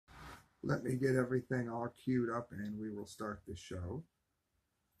Let me get everything all queued up and we will start the show.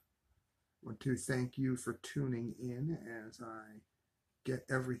 I want to thank you for tuning in as I get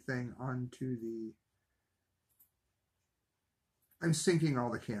everything onto the... I'm syncing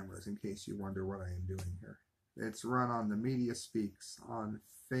all the cameras in case you wonder what I am doing here. It's run on the Media Speaks, on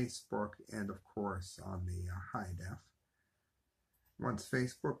Facebook, and of course on the High Def. Once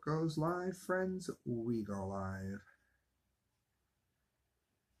Facebook goes live, friends, we go live.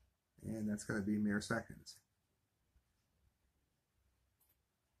 And that's going to be mere seconds.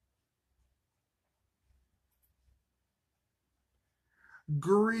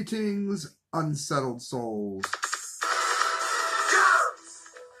 Greetings, unsettled souls.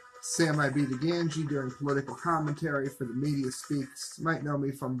 Sam Di Gangi doing political commentary for the Media Speaks. You might know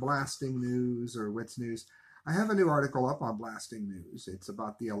me from Blasting News or WitsNews. I have a new article up on Blasting News. It's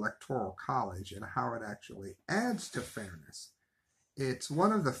about the Electoral College and how it actually adds to fairness. It's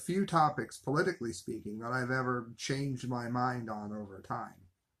one of the few topics, politically speaking, that I've ever changed my mind on over time.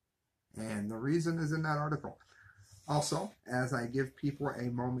 And the reason is in that article. Also, as I give people a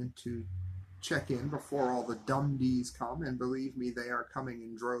moment to check in before all the dumdies come, and believe me, they are coming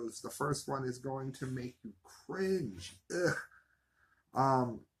in droves. The first one is going to make you cringe.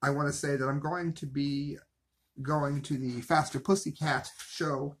 Ugh. I want to say that I'm going to be going to the Faster Pussycat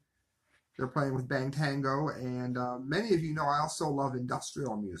show. They're playing with Bang Tango, and many of you know I also love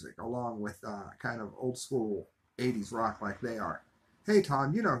industrial music, along with kind of old school 80s rock like they are. Hey,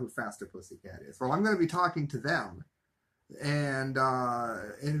 Tom, you know who Faster Pussycat is. Well, I'm going to be talking to them and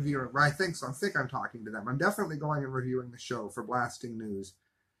interviewing. I think I'm talking to them. I'm definitely going and reviewing the show for Blasting News.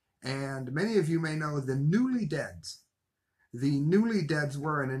 And many of you may know the Newly Deads. The Newly Deads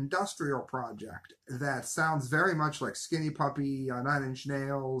were an industrial project that sounds very much like Skinny Puppy, Nine Inch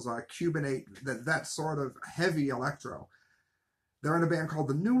Nails, Cuban 8, that sort of heavy electro. They're in a band called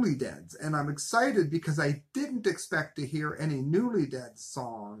the Newly Deads, and I'm excited because I didn't expect to hear any Newly Deads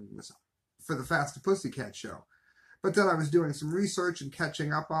songs for the Faster Pussycat show. But then I was doing some research and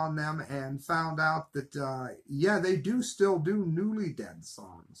catching up on them and found out that, yeah, they do still do Newly Dead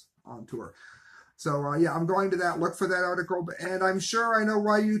songs on tour. So, yeah, I'm going to that. Look for that article. And I'm sure I know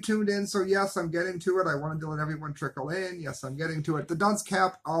why you tuned in. So, yes, I'm getting to it. I wanted to let everyone trickle in. Yes, I'm getting to it. The Dunce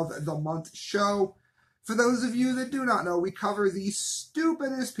Cap of the Month show. For those of you that do not know, we cover the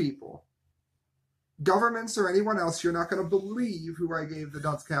stupidest people. Governments or anyone else, you're not going to believe who I gave the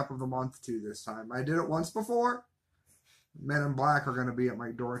Dunce Cap of the Month to this time. I did it once before. Men in Black are going to be at my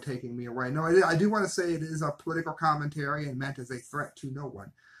door taking me away. No, I do want to say it is a political commentary and meant as a threat to no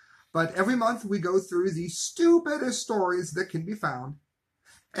one. But every month we go through the stupidest stories that can be found,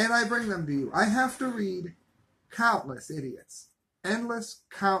 and I bring them to you. I have to read countless idiots, endless,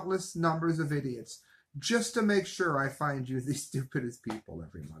 countless numbers of idiots, just to make sure I find you the stupidest people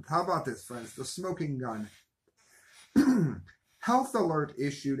every month. How about this, friends? The smoking gun. Health alert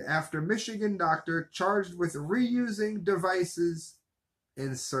issued after Michigan doctor charged with reusing devices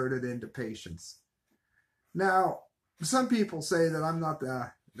inserted into patients. Now, some people say that I'm not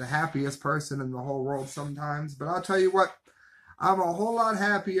the happiest person in the whole world sometimes, but I'll tell you what, I'm a whole lot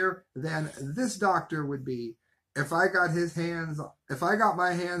happier than this doctor would be if I got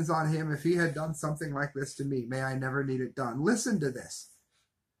my hands on him, if he had done something like this to me. May I never need it done. Listen to this.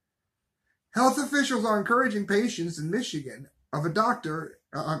 Health officials are encouraging patients in Michigan of a doctor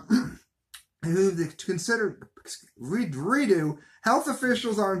who considered redo. Health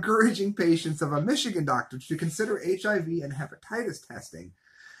officials are encouraging patients of a Michigan doctor to consider HIV and hepatitis testing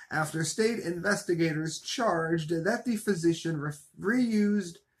after state investigators charged that the physician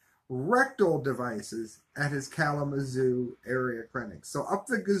reused rectal devices at his Kalamazoo area clinic. So up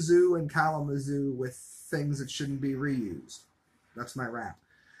the gazoo in Kalamazoo with things that shouldn't be reused. That's my rap.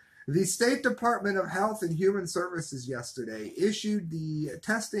 The State Department of Health and Human Services yesterday issued the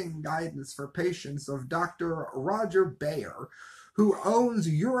testing guidance for patients of Dr. Roger Bayer, who owns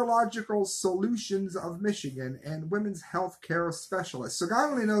Urological Solutions of Michigan and women's health care specialist. So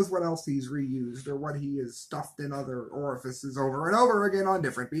God only knows what else he's reused or what he has stuffed in other orifices over and over again on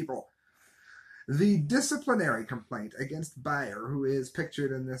different people. The disciplinary complaint against Bayer, who is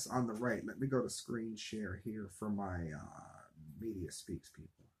pictured in this on the right. Let me go to screen share here for my Media Speaks people.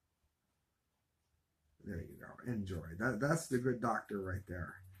 There you go. Enjoy. That's the good doctor right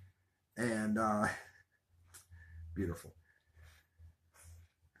there. And beautiful.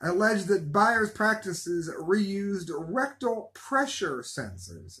 Alleged that Bayer's practices reused rectal pressure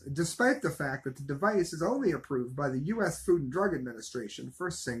sensors, despite the fact that the device is only approved by the U.S. Food and Drug Administration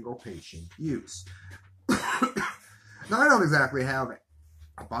for single patient use. Now, I don't exactly have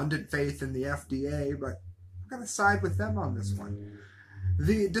abundant faith in the FDA, but I'm going to side with them on this one.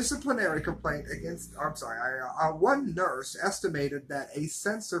 The disciplinary complaint against, one nurse estimated that a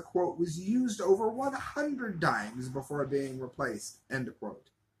sensor, quote, was used over 100 times before being replaced, end quote.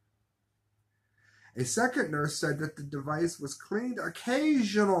 A second nurse said that the device was cleaned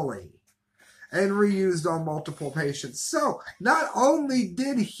occasionally and reused on multiple patients. So, not only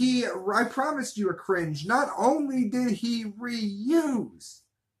did he, I promised you a cringe, not only did he reuse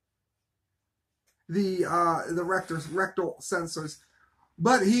the rectal sensors,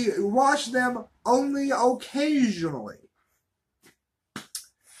 but he washed them only occasionally.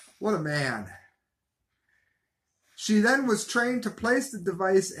 What a man. She then was trained to place the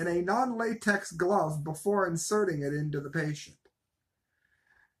device in a non-latex glove before inserting it into the patient.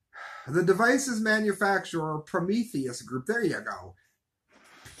 The device's manufacturer, Prometheus Group, there you go.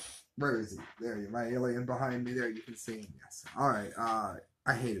 Where is he? There you, my alien behind me there, you can see him, yes. All right,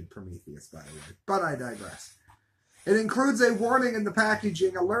 I hated Prometheus, by the way, but I digress. It includes a warning in the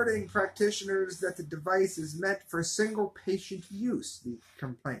packaging alerting practitioners that the device is meant for single patient use, the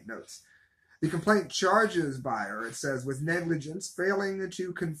complaint notes. The complaint charges buyer, it says, with negligence, failing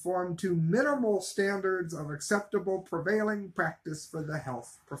to conform to minimal standards of acceptable prevailing practice for the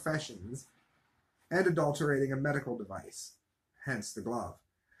health professions, and adulterating a medical device, hence the glove.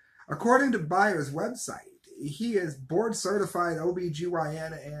 According to buyer's website, he is board-certified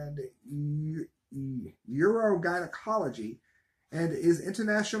OBGYN and urogynecology and is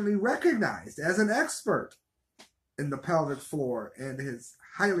internationally recognized as an expert in the pelvic floor and his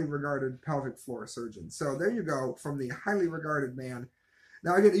highly regarded pelvic floor surgeon. So there you go, from the highly regarded man.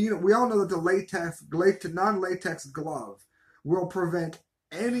 Now, again, we all know that the non-latex glove will prevent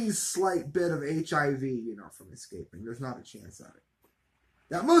any slight bit of HIV, from escaping. There's not a chance of it.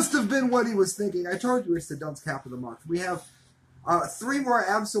 That must have been what he was thinking. I told you it's the dunce cap of the month. We have 3 more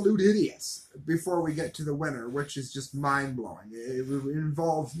absolute idiots before we get to the winner, which is just mind-blowing. It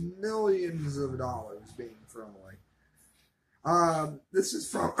involves millions of dollars being thrown away. This is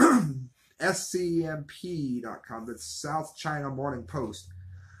from scmp.com, that's South China Morning Post.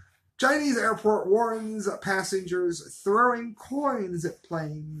 Chinese airport warns passengers throwing coins at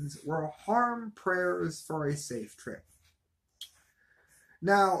planes will harm prayers for a safe trip.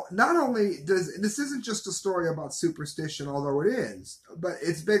 Now, not only this isn't just a story about superstition, although it is, but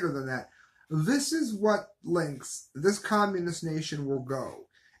it's bigger than that. This is what lengths this communist nation will go.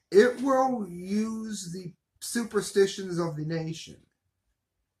 It will use the superstitions of the nation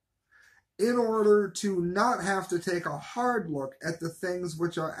in order to not have to take a hard look at the things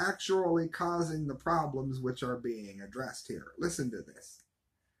which are actually causing the problems which are being addressed here. Listen to this.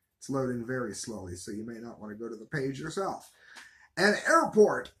 It's loading very slowly, so you may not want to go to the page yourself. An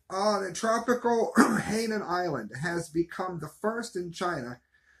airport on a tropical Hainan Island has become the first in China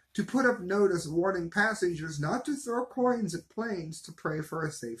to put up notice warning passengers not to throw coins at planes to pray for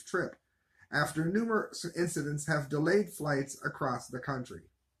a safe trip, after numerous incidents have delayed flights across the country.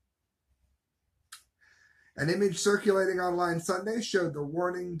 An image circulating online Sunday showed the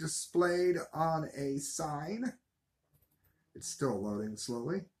warning displayed on a sign. It's still loading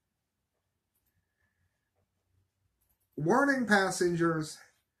slowly. Warning passengers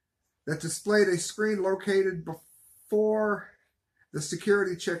that displayed a screen located before the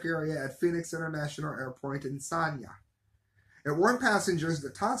security check area at Phoenix International Airport in Sanya. It warned passengers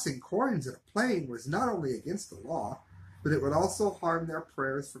that tossing coins at a plane was not only against the law, but it would also harm their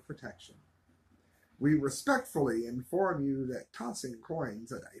prayers for protection. We respectfully inform you that tossing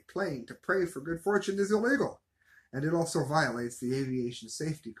coins at a plane to pray for good fortune is illegal, and it also violates the aviation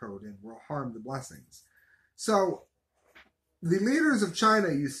safety code and will harm the blessings. So, the leaders of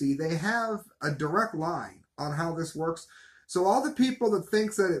China, you see, they have a direct line on how this works. So all the people that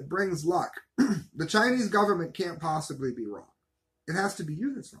think that it brings luck, the Chinese government can't possibly be wrong. It has to be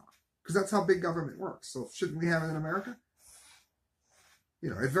you that's wrong, because that's how big government works. So shouldn't we have it in America?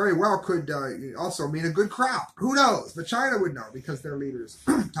 It very well could also mean a good crop. Who knows? But China would know, because their leaders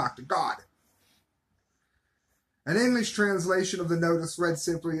talk to God. An English translation of the notice read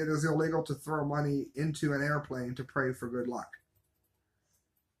simply, "It is illegal to throw money into an airplane to pray for good luck."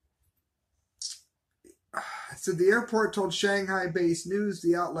 So the airport told Shanghai-based news,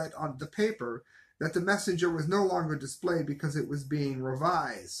 the outlet on the paper, that the messenger was no longer displayed because it was being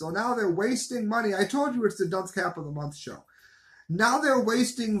revised. So now they're wasting money. I told you it's the Dunce Cap of the Month show. Now they're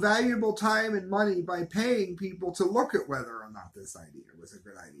wasting valuable time and money by paying people to look at whether or not this idea was a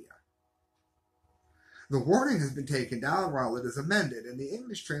good idea. The warning has been taken down while it is amended, and the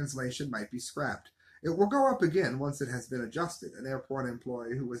English translation might be scrapped. It will go up again once it has been adjusted, an airport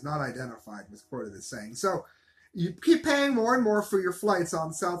employee who was not identified was quoted as saying. So, You keep paying more and more for your flights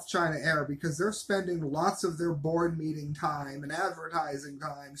on South China Air because they're spending lots of their board meeting time and advertising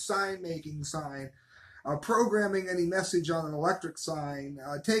time, sign making sign, programming any message on an electric sign,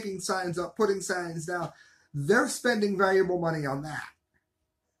 taking signs up, putting signs down. They're spending valuable money on that.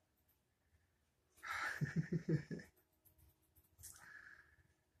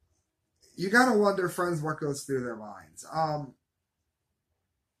 You gotta wonder, friends, what goes through their minds.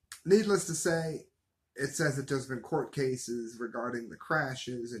 Needless to say, it says that there's been court cases regarding the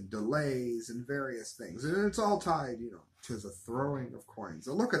crashes and delays and various things. And it's all tied, to the throwing of coins.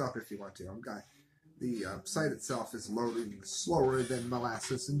 So look it up if you want to. The site itself is loading slower than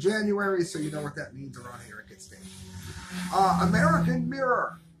molasses in January, so you know what that means around here. It gets dangerous. American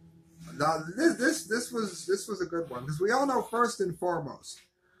Mirror. Now, this was a good one, because we all know, first and foremost,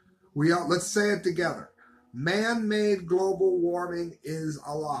 let's say it together. Man-made global warming is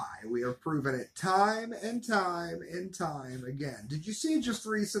a lie. We have proven it time and time and time again. Did you see just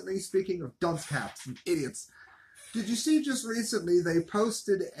recently, speaking of dunce caps and idiots, did you see just recently they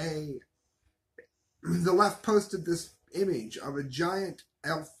posted the left posted this image of a giant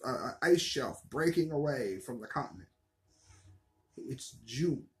ice shelf breaking away from the continent? It's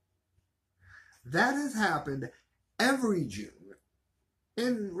June. That has happened every June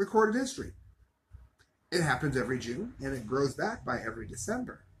in recorded history. It happens every June, and it grows back by every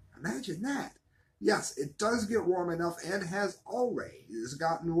December. Imagine that. Yes, it does get warm enough, and has always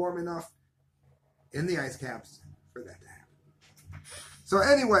gotten warm enough in the ice caps for that to happen. So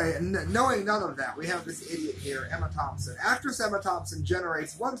anyway, knowing none of that, we have this idiot here, Emma Thompson. Actress Emma Thompson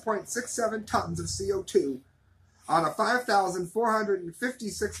generates 1.67 tons of CO2 on a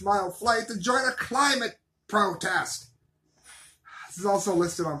 5,456-mile flight to join a climate protest. This is also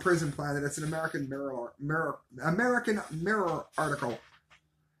listed on Prison Planet. It's an American Mirror article.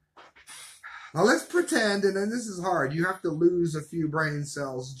 Now let's pretend, and then this is hard, you have to lose a few brain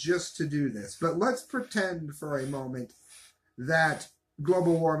cells just to do this, but let's pretend for a moment that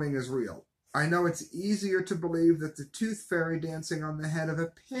global warming is real. I know it's easier to believe that the tooth fairy dancing on the head of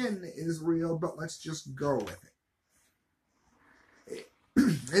a pin is real, but let's just go with it.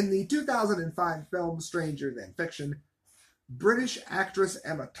 In the 2005 film Stranger Than Fiction, British actress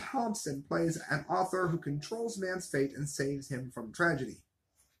Emma Thompson plays an author who controls man's fate and saves him from tragedy.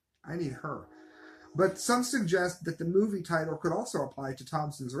 I need her. But some suggest that the movie title could also apply to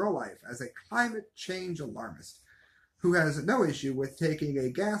Thompson's real life as a climate change alarmist who has no issue with taking a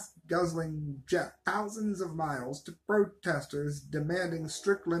gas-guzzling jet thousands of miles to protesters demanding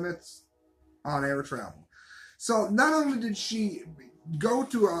strict limits on air travel. So not only did she go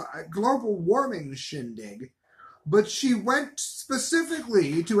to a global warming shindig, but she went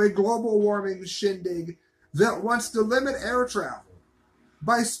specifically to a global warming shindig that wants to limit air travel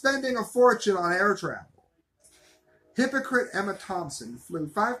by spending a fortune on air travel. Hypocrite Emma Thompson flew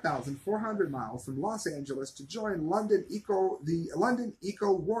 5,400 miles from Los Angeles to join the London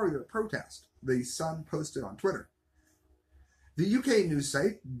Eco Warrior protest, the Sun posted on Twitter. The UK news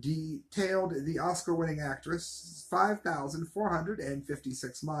site detailed the Oscar-winning actress'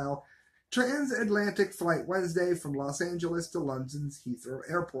 5,456-mile transatlantic flight Wednesday from Los Angeles to London's Heathrow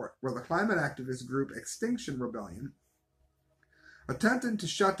Airport, where the climate activist group Extinction Rebellion attempted to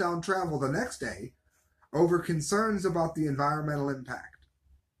shut down travel the next day over concerns about the environmental impact.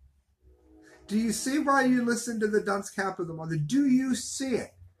 Do you see why you listen to the dunce cap of the month? Do you see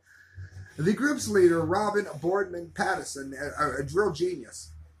it? The group's leader, Robin Boardman Pattison, a drill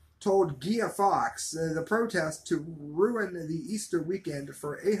genius, told Gia Fox the protest to ruin the Easter weekend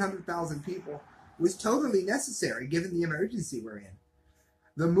for 800,000 people was totally necessary given the emergency we're in.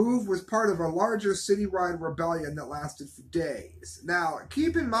 The move was part of a larger citywide rebellion that lasted for days. Now,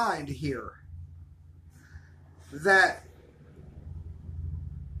 keep in mind here that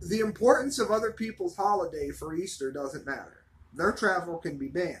the importance of other people's holiday for Easter doesn't matter. Their travel can be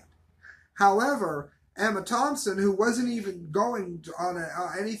banned. However, Emma Thompson, who wasn't even going on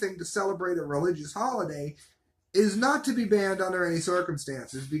anything to celebrate a religious holiday, is not to be banned under any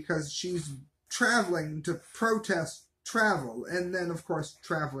circumstances because she's traveling to protest travel and then, of course,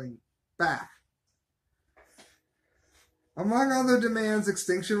 traveling back. Among other demands,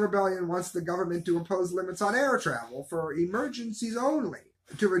 Extinction Rebellion wants the government to impose limits on air travel for emergencies only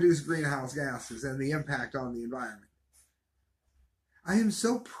to reduce greenhouse gases and the impact on the environment. I am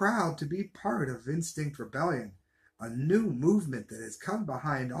so proud to be part of Instinct Rebellion, a new movement that has come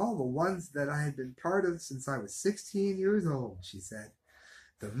behind all the ones that I had been part of since I was 16 years old, she said.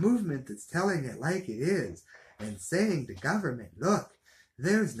 The movement that's telling it like it is and saying to government, look,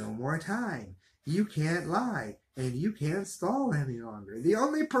 there's no more time. You can't lie, and you can't stall any longer. The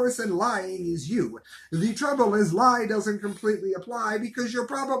only person lying is you. The trouble is, lie doesn't completely apply because you're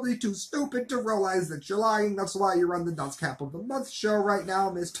probably too stupid to realize that you're lying. That's why you're on the Dunce Cap of the Month show right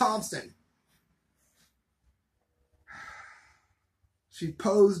now, Miss Thompson. She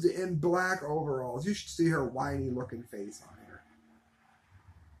posed in black overalls. You should see her whiny-looking face on her.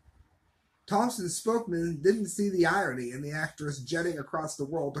 Thompson's spokesman didn't see the irony in the actress jetting across the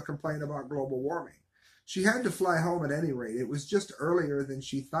world to complain about global warming. She had to fly home at any rate. It was just earlier than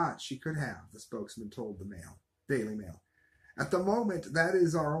she thought she could have, the spokesman told the Daily Mail. At the moment, that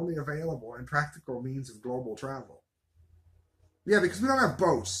is our only available and practical means of global travel. Yeah, because we don't have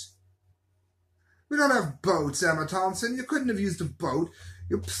boats. We don't have boats, Emma Thompson. You couldn't have used a boat.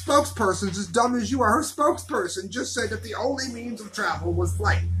 Your spokesperson's as dumb as you are. Her spokesperson just said that the only means of travel was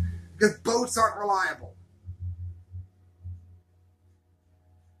flight, because boats aren't reliable.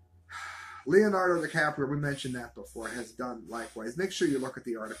 Leonardo DiCaprio, we mentioned that before, has done likewise. Make sure you look at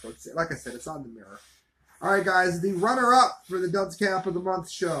the article. Like I said, it's on the Mirror. All right, guys, the runner-up for the Dunce Cap of the Month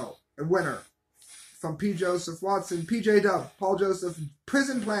show, a winner, from P. Joseph Watson, PJ Dub, Paul Joseph,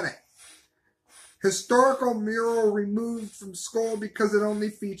 Prison Planet. Historical mural removed from school because it only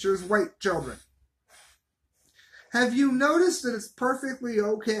features white children. Have you noticed that it's perfectly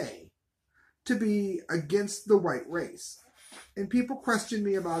okay to be against the white race? And people question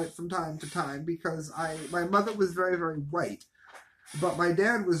me about it from time to time because my mother was very, very white, but my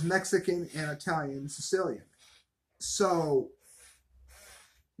dad was Mexican and Italian Sicilian. So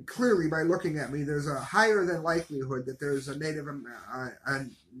clearly, by looking at me, there's a higher than likelihood that there's a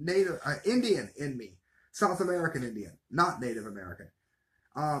Indian in me, South American Indian, not Native American.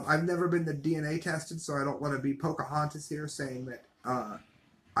 I've never been the DNA tested, so I don't want to be Pocahontas here saying that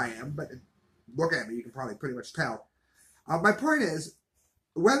I am, but look at me, you can probably pretty much tell. My point is,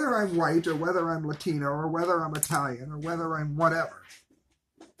 whether I'm white or whether I'm Latino or whether I'm Italian or whether I'm whatever,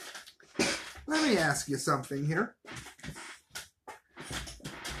 let me ask you something here.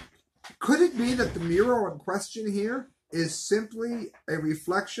 Could it be that the mural in question here is simply a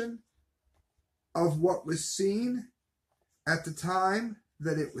reflection of what was seen at the time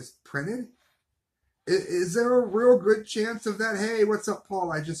that it was printed? Is there a real good chance of that? Hey, what's up,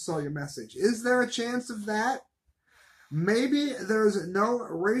 Paul? I just saw your message. Is there a chance of that? Maybe there's no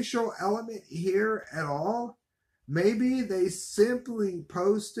racial element here at all. Maybe they simply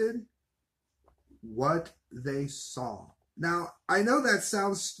posted what they saw. Now, I know that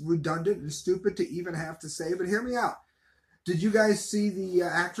sounds redundant and stupid to even have to say, but hear me out. Did you guys see the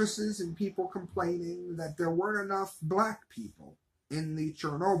actresses and people complaining that there weren't enough black people in the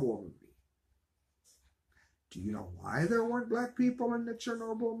Chernobyl movie? Do you know why there weren't black people in the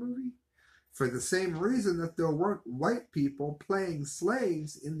Chernobyl movie? For the same reason that there weren't white people playing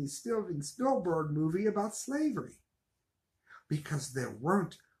slaves in the Steven Spielberg movie about slavery. Because there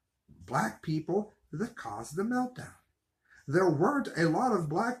weren't black people that caused the meltdown. There weren't a lot of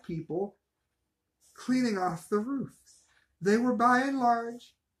black people cleaning off the roofs. They were, by and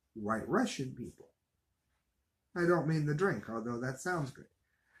large, white Russian people. I don't mean the drink, although that sounds good.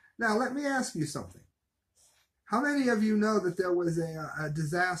 Now, let me ask you something. How many of you know that there was a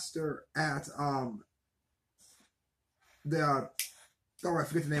disaster at I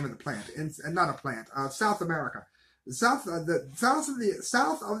forget the name of the plant, and not a plant, South America. South of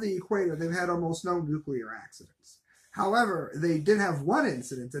the equator, they've had almost no nuclear accidents. However, they did have one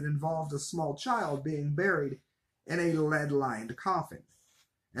incident that involved a small child being buried in a lead-lined coffin.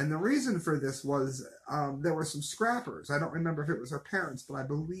 And the reason for this was there were some scrappers. I don't remember if it was her parents, but I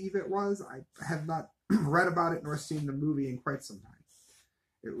believe it was. I have not read about it nor seen the movie in quite some time.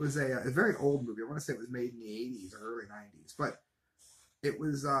 It was a very old movie. I want to say it was made in the 80s or early 90s. But it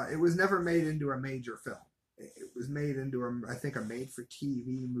was never made into a major film. It was made into, I think, a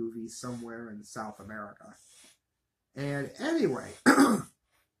made-for-TV movie somewhere in South America. And anyway,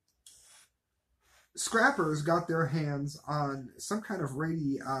 scrappers got their hands on some kind of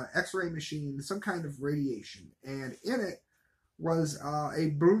X-ray machine, some kind of radiation, and in it was a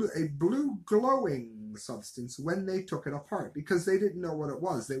blue glowing substance when they took it apart, because they didn't know what it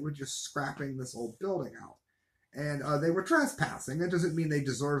was. They were just scrapping this old building out, and they were trespassing. That doesn't mean they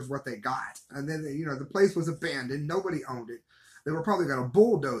deserved what they got. And then the place was abandoned, nobody owned it. They were probably going to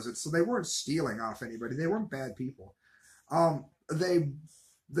bulldoze it, so they weren't stealing off anybody. They weren't bad people.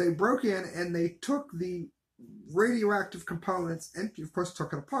 They broke in and they took the radioactive components and, of course,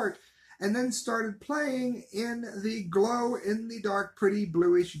 took it apart, and then started playing in the glow-in-the-dark, pretty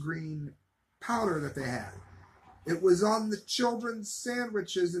bluish-green powder that they had. It was on the children's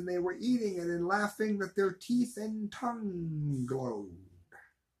sandwiches, and they were eating it and laughing that their teeth and tongue glowed.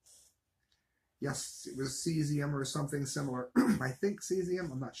 Yes, it was cesium or something similar. I think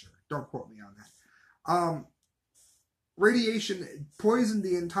cesium. I'm not sure. Don't quote me on that. Radiation poisoned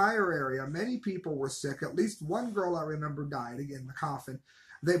the entire area. Many people were sick. At least one girl I remember died, again, in the coffin.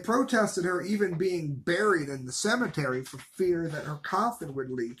 They protested her even being buried in the cemetery for fear that her coffin would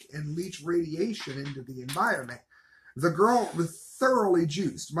leak and leach radiation into the environment. The girl was thoroughly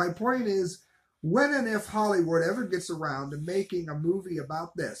juiced. My point is, when and if Hollywood ever gets around to making a movie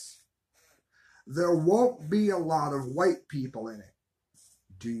about this, there won't be a lot of white people in it.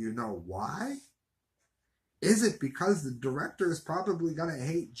 Do you know why? Is it because the director is probably going to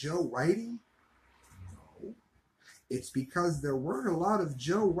hate Joe Whitey? No. It's because there weren't a lot of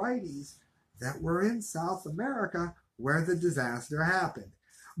Joe Whiteys that were in South America where the disaster happened.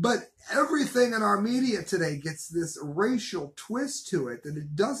 But everything in our media today gets this racial twist to it that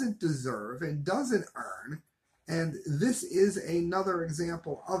it doesn't deserve and doesn't earn. And this is another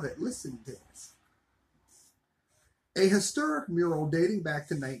example of it. Listen to this. A historic mural dating back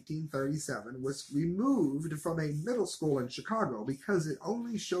to 1937 was removed from a middle school in Chicago because it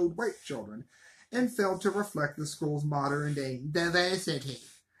only showed white children and failed to reflect the school's modern-day diversity.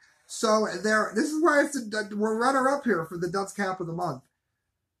 So this is why we're runner-up here for the Dunce Cap of the Month.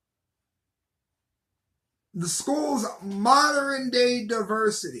 The school's modern-day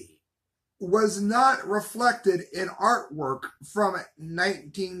diversity was not reflected in artwork from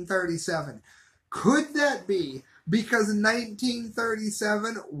 1937. Could that be because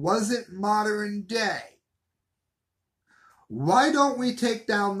 1937 wasn't modern day? Why don't we take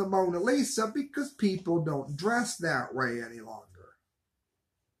down the Mona Lisa? Because people don't dress that way any longer.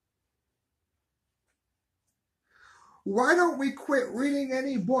 Why don't we quit reading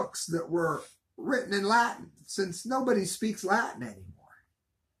any books that were written in Latin, since nobody speaks Latin anymore?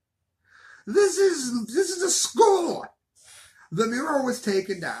 This is a school. The mural was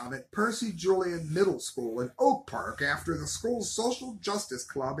taken down at Percy Julian Middle School in Oak Park after the school's Social Justice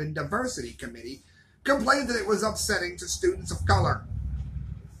Club and Diversity Committee complained that it was upsetting to students of color.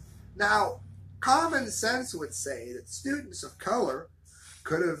 Now, common sense would say that students of color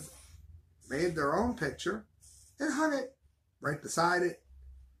could have made their own picture and hung it right beside it,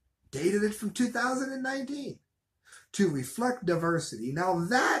 dated it from 2019 to reflect diversity. Now,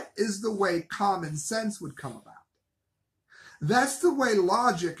 that is the way common sense would come about. That's the way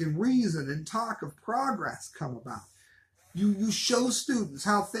logic and reason and talk of progress come about. You show students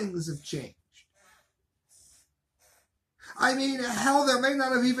how things have changed. I mean, hell, there may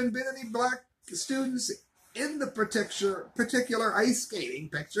not have even been any black students in the particular ice skating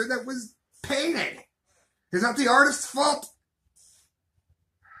picture that was painted. Is that the artist's fault?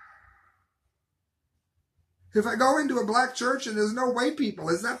 If I go into a black church and there's no white people,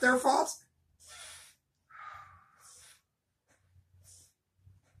 is that their fault?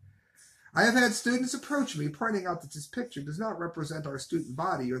 I have had students approach me pointing out that this picture does not represent our student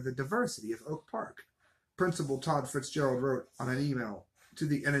body or the diversity of Oak Park. Principal Todd Fitzgerald wrote on an email to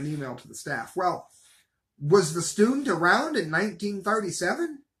the staff. Well, was the student around in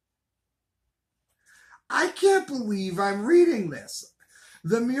 1937? I can't believe I'm reading this.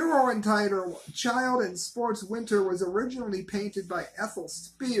 The mural entitled Child in Sports Winter was originally painted by Ethel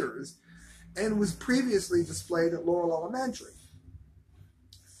Spears and was previously displayed at Laurel Elementary.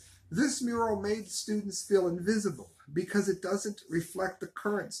 This mural made students feel invisible because it doesn't reflect the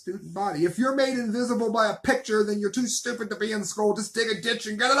current student body. If you're made invisible by a picture, then you're too stupid to be in school. Just dig a ditch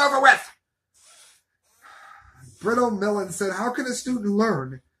and get it over with. Britt O'Millan said, how can a student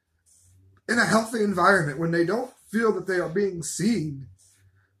learn in a healthy environment when they don't feel that they are being seen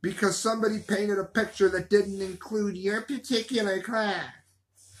because somebody painted a picture that didn't include your particular class?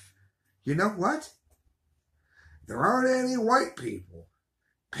 You know what? There aren't any white people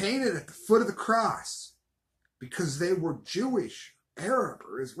painted at the foot of the cross because they were Jewish, Arab,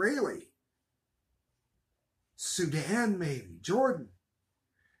 or Israeli. Sudan, maybe, Jordan.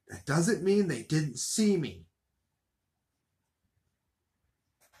 That doesn't mean they didn't see me.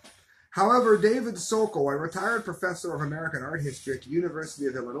 However, David Sokol, a retired professor of American art history at the University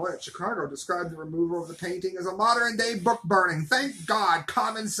of Illinois at Chicago, described the removal of the painting as a modern-day book burning. Thank God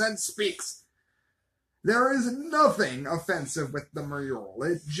common sense speaks. There is nothing offensive with the mural.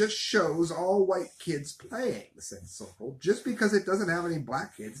 It just shows all white kids playing, said Sokol. Just because it doesn't have any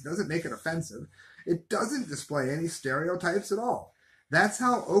black kids doesn't make it offensive. It doesn't display any stereotypes at all. That's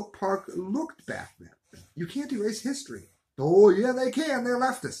how Oak Park looked back then. You can't erase history. Oh, yeah, they can. They're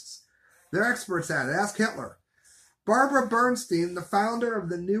leftists. They're experts at it. Ask Hitler. Barbara Bernstein, the founder of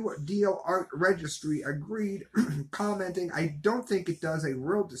the New Deal Art Registry, agreed, commenting, I don't think it does a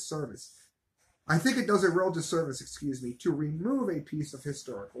real disservice I think it does a real disservice, to remove a piece of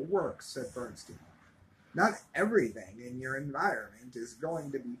historical work, said Bernstein. Not everything in your environment is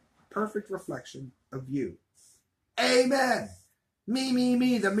going to be a perfect reflection of you. Amen!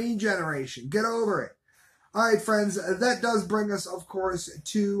 Me, the me generation. Get over it. All right, friends, that does bring us, of course,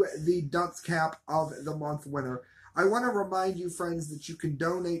 to the Dunce Cap of the Month winner. I want to remind you, friends, that you can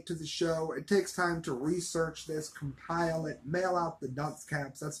donate to the show. It takes time to research this, compile it, mail out the Dunce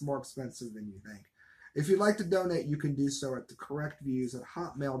Caps. That's more expensive than you think. If you'd like to donate, you can do so at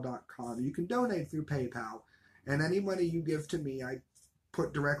thecorrectviews@hotmail.com. You can donate through PayPal, and any money you give to me, I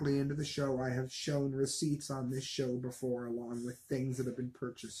put directly into the show. I have shown receipts on this show before, along with things that have been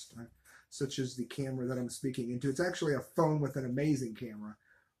purchased, such as the camera that I'm speaking into. It's actually a phone with an amazing camera,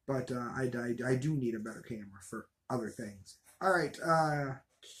 but I do need a better camera for other things. All right,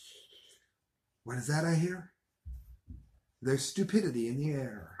 what is that I hear? There's stupidity in the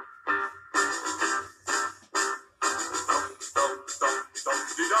air.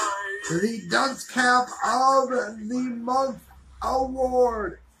 The Dunce Cap of the Month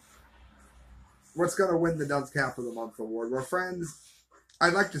Award. What's going to win the Dunce Cap of the Month Award? Well, friends,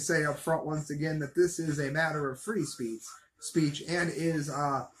 I'd like to say up front once again that this is a matter of free speech and is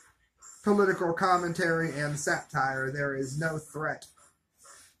political commentary and satire. There is no threat,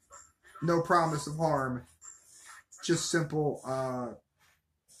 no promise of harm, just simple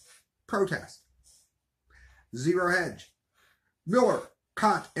protest. Zero hedge. Mueller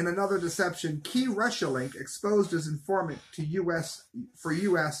caught in another deception. Key Russia link exposed as informant to U.S.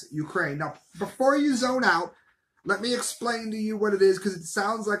 Ukraine. Now, before you zone out, let me explain to you what it is, because it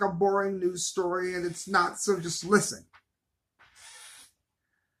sounds like a boring news story, and it's not, so just listen.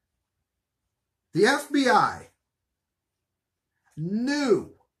 The FBI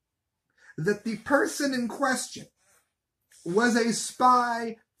knew that the person in question was a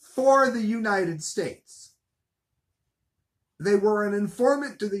spy for the United States. They were an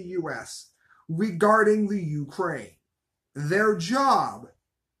informant to the U.S. regarding the Ukraine. Their job,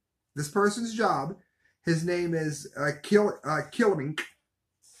 this person's job, his name is Kilimnik,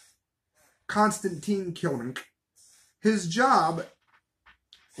 Konstantin Kilimnik. His job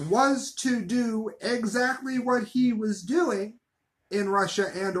was to do exactly what he was doing in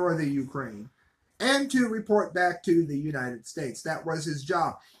Russia and or the Ukraine, and to report back to the United States. That was his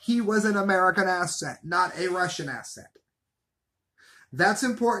job. He was an American asset, not a Russian asset. That's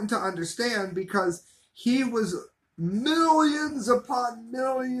important to understand, because he was millions upon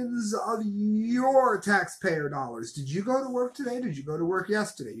millions of your taxpayer dollars. Did you go to work today? Did you go to work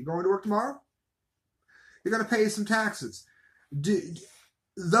yesterday? You going to work tomorrow? You're going to pay some taxes.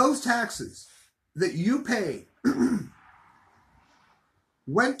 Those taxes that you paid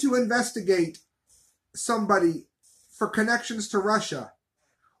went to investigate somebody for connections to Russia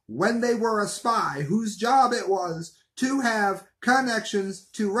when they were a spy whose job it was to have connections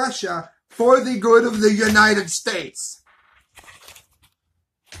to Russia for the good of the United States.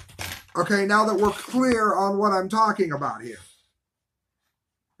 Okay, now that we're clear on what I'm talking about here.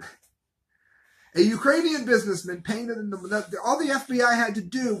 A Ukrainian businessman painted in all the FBI had to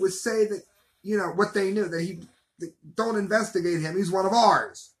do was say that, what they knew, that don't investigate him, he's one of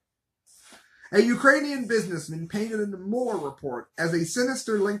ours. A Ukrainian businessman painted in the Mueller report as a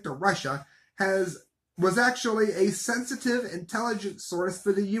sinister link to Russia was actually a sensitive intelligence source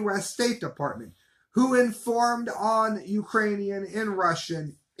for the U.S. State Department, who informed on Ukrainian and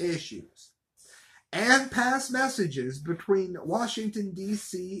Russian issues and passed messages between Washington,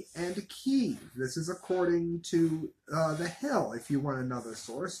 D.C. and Kyiv. This is according to The Hill, if you want another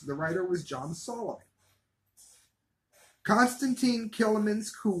source. The writer was John Sullivan. Konstantin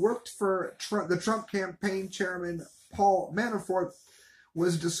Kilimnik, who worked for the Trump campaign chairman Paul Manafort,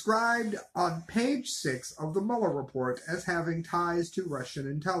 was described on page 6 of the Mueller report as having ties to Russian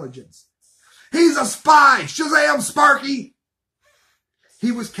intelligence. He's a spy! Shazam, Sparky!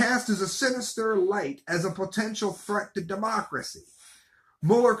 He was cast as a sinister light, as a potential threat to democracy.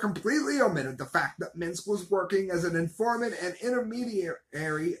 Mueller completely omitted the fact that Minsk was working as an informant and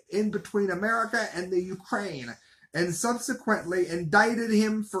intermediary in between America and the Ukraine, and subsequently indicted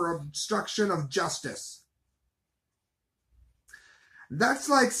him for obstruction of justice. That's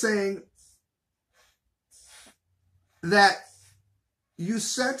like saying that you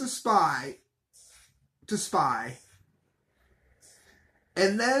sent a spy to spy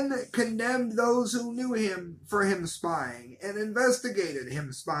and then condemned those who knew him for him spying and investigated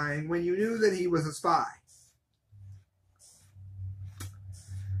him spying when you knew that he was a spy.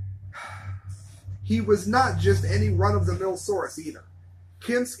 He was not just any run-of-the-mill source either.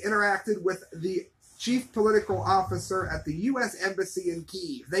 Kinsk interacted with the chief political officer at the U.S. Embassy in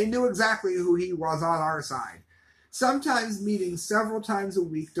Kyiv. They knew exactly who he was on our side. Sometimes meeting several times a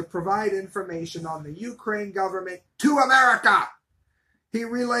week to provide information on the Ukraine government to America. He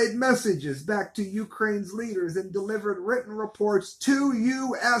relayed messages back to Ukraine's leaders and delivered written reports to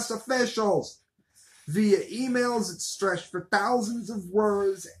U.S. officials via emails that stretched for thousands of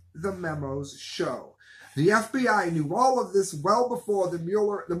words, the memos show. The FBI knew all of this well before the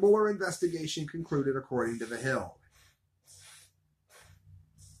Mueller investigation concluded, according to The Hill.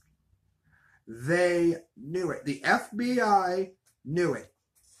 They knew it. The FBI knew it.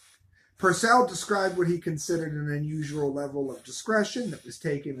 Purcell described what he considered an unusual level of discretion that was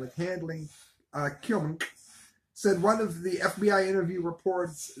taken with handling Kilimnik. Said one of the FBI interview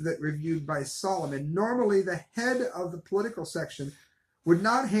reports that reviewed by Solomon, normally the head of the political section would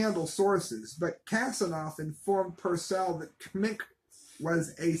not handle sources, but Kasanoff informed Purcell that Kilimnik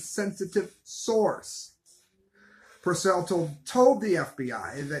was a sensitive source. Purcell told the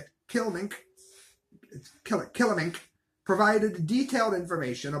FBI that Kilimnik provided detailed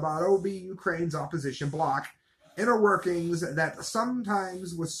information about OB Ukraine's opposition bloc inner workings that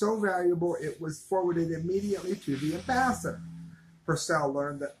sometimes was so valuable it was forwarded immediately to the ambassador. Purcell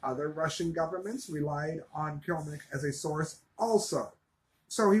learned that other Russian governments relied on Kilimnik as a source also.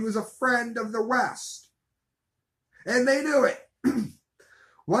 So he was a friend of the West. And they knew it.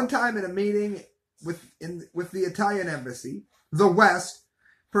 One time in a meeting with the Italian embassy, the West,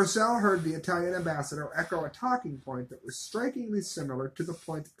 Purcell heard the Italian ambassador echo a talking point that was strikingly similar to the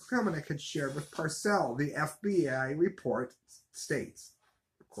point that Kilimnik had shared with Purcell, the FBI report states,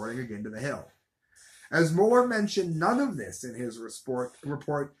 according again to The Hill. As Mueller mentioned none of this in his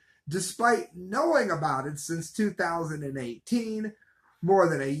report, despite knowing about it since 2018, more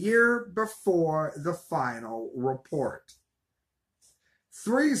than a year before the final report.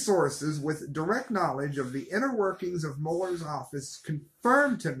 3 sources with direct knowledge of the inner workings of Mueller's office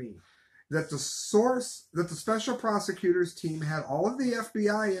confirmed to me that the special prosecutor's team had all of the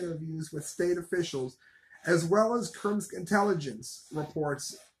FBI interviews with state officials, as well as Krimsk intelligence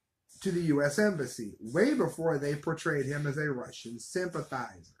reports to the U.S. Embassy, way before they portrayed him as a Russian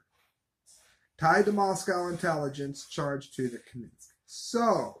sympathizer. Tied to Moscow intelligence, charged to the Krimsk.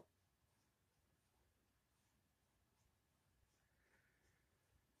 So,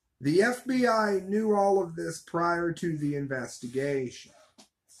 the FBI knew all of this prior to the investigation.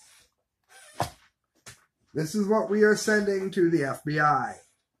 This is what we are sending to the FBI.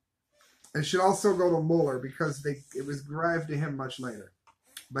 It should also go to Mueller because it was derived to him much later.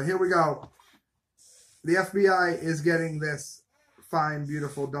 But here we go. The FBI is getting this fine,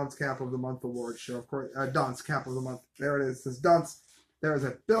 beautiful Dunce Cap of the Month award show. Of course, Dunce Cap of the Month. There it is. It says Dunce. There is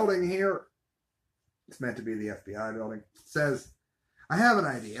a building here. It's meant to be the FBI building. It says, I have an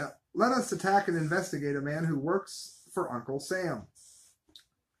idea. Let us attack and investigate a man who works for Uncle Sam.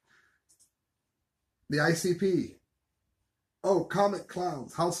 The ICP. Oh, comic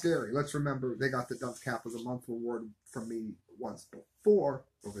clowns. How scary. Let's remember they got the Dunce Cap of the Month award from me once before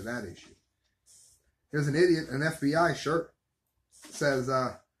over that issue. Here's an idiot, an FBI shirt. It says,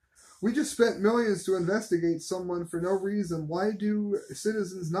 we just spent millions to investigate someone for no reason. Why do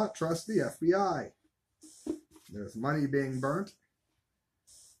citizens not trust the FBI? There's money being burnt.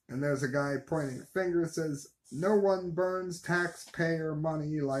 And there's a guy pointing a finger that says, no one burns taxpayer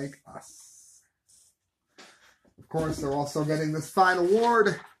money like us. Of course, they're also getting this fine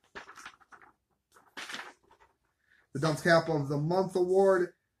award. The Dunce Cap of the Month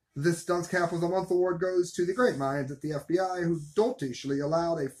award. This Dunce Cap of the Month award goes to the great minds at the FBI who doltishly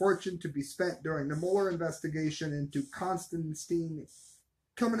allowed a fortune to be spent during the Mueller investigation into Konstantin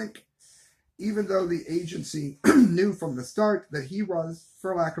Kilimnik, even though the agency knew from the start that he was,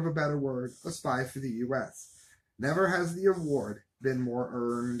 for lack of a better word, a spy for the U.S. Never has the award been more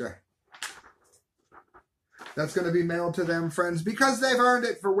earned. That's going to be mailed to them, friends, because they've earned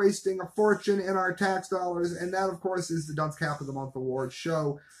it for wasting a fortune in our tax dollars. And that, of course, is the Dunce Cap of the Month award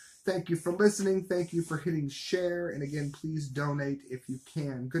show. Thank you for listening. Thank you for hitting share. And again, please donate if you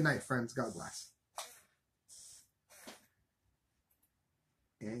can. Good night, friends. God bless.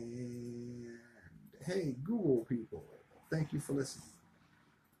 And hey, Google people, thank you for listening.